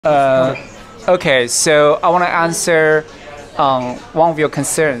Uh, okay, so I want to answer one of your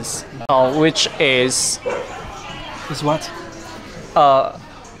concerns, which is Is what?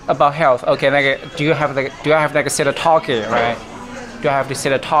 about health. Okay, like do I have like a set a target, right? Do I have to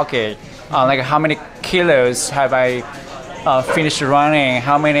set a target? Like how many kilos have I finished running?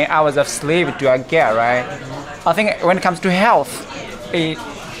 How many hours of sleep do I get, right? I think when it comes to health, it,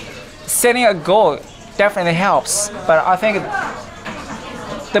 setting a goal definitely helps, but I think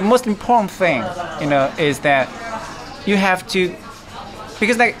the most important thing, is that you have to,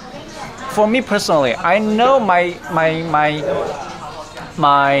 because like for me personally, I know my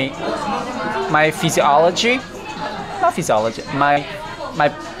physiology, not physiology, my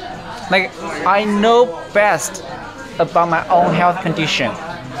like I know best about my own health condition.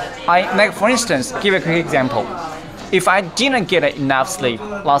 Like for instance, give a quick example. If I didn't get enough sleep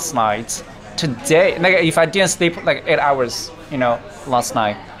last night, today, like if I didn't sleep like 8 hours, last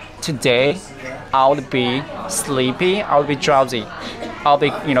night, today I would be sleepy, I would be drowsy, I'll be,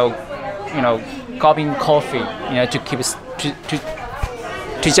 gulping coffee, to keep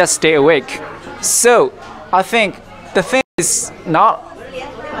to just stay awake. So I think the thing is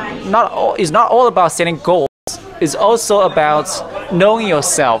is not all about setting goals. It's also about knowing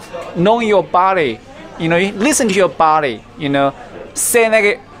yourself, knowing your body. You listen to your body. Say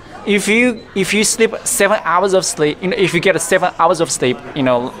like if you sleep 7 hours of sleep, if you get 7 hours of sleep,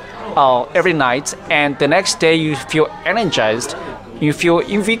 every night, and the next day you feel energized, you feel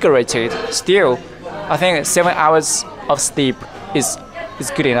invigorated. Still, I think 7 hours of sleep is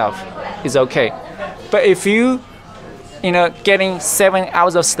good enough. It's okay. But if getting 7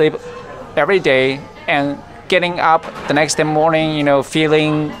 hours of sleep every day and getting up the next day morning,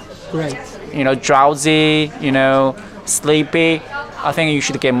 feeling Great. Drowsy, sleepy, I think you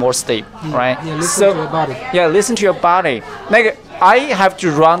should get more sleep, right? Yeah, listen to your body. Yeah, listen to your body. Like I have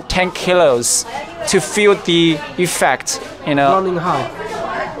to run 10 kilos to feel the effect, Running high.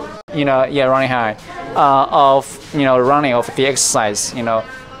 running high, of running of the exercise,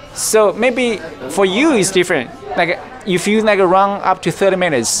 So maybe for you it's different. Like if you run up to 30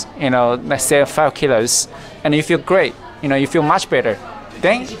 minutes, let's say 5 kilos, and you feel great, you feel much better.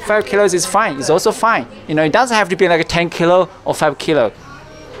 Then 5 kilos is fine. It's also fine. It doesn't have to be like a 10 kilo or 5 kilo.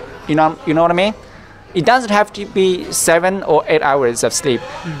 You know what I mean? It doesn't have to be 7 or 8 hours of sleep.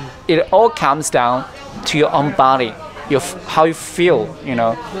 It all comes down to your own body, how you feel. I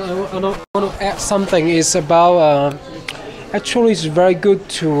want to add something. Is about actually it's very good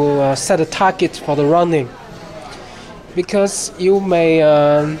to set a target for the running, because you may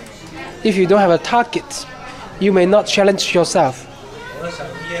if you don't have a target, you may not challenge yourself.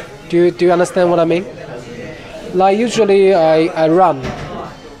 Do you understand what I mean? Like usually I run,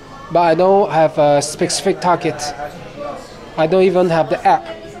 but I don't have a specific target. I don't even have the app.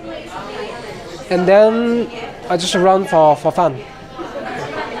 And then I just run for fun.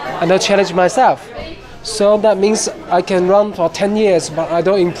 And I challenge myself. So that means I can run for 10 years, but I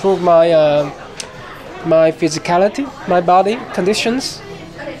don't improve my physicality, my body conditions.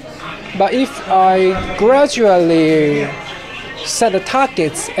 But if I gradually set the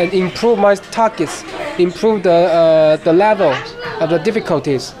targets and improve my targets, improve the level of the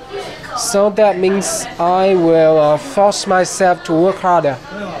difficulties, so that means I will force myself to work harder.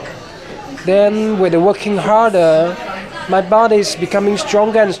 Then with the working harder, my body is becoming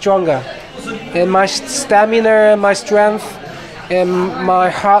stronger and stronger, and my stamina, my strength, and my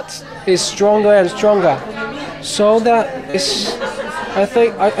heart is stronger and stronger. So that is, I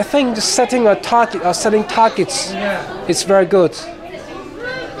think setting a target or setting targets is very good.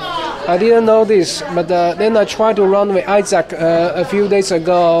 I didn't know this, but then I tried to run with Isaac a few days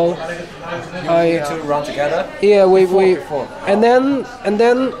ago. To run together? Yeah, we before. and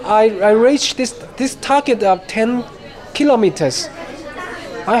then I reached this target of 10 kilometers.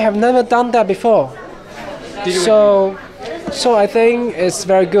 I have never done that before. So I think it's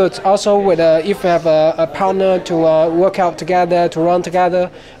very good. Also, with if you have a partner to work out together, to run together,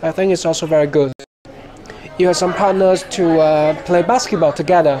 I think it's also very good. You have some partners to play basketball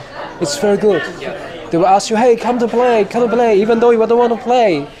together. It's very good. They will ask you, "Hey, come to play," even though you don't want to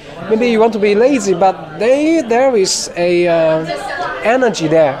play. Maybe you want to be lazy, but there is a energy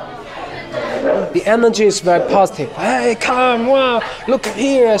there. The energy is very positive. Hey, come! Wow! Look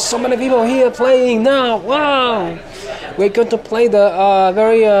here, so many people here playing now. Wow! We're going to play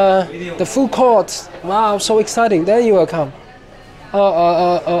the full court. Wow, so exciting! Then you will come.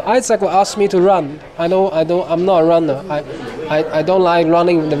 Isaac will ask me to run. I'm not a runner. I don't like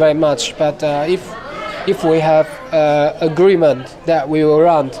running very much. But if we have agreement that we will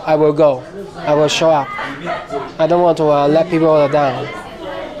run, I will go. I will show up. I don't want to let people down.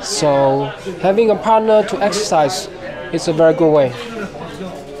 So having a partner to exercise is a very good way.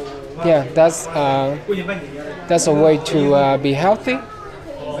 Yeah, that's a way to be healthy.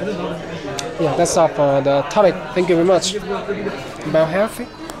 Yeah, that's all for the topic. Thank you very much. About healthy.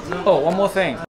 Oh, one more thing.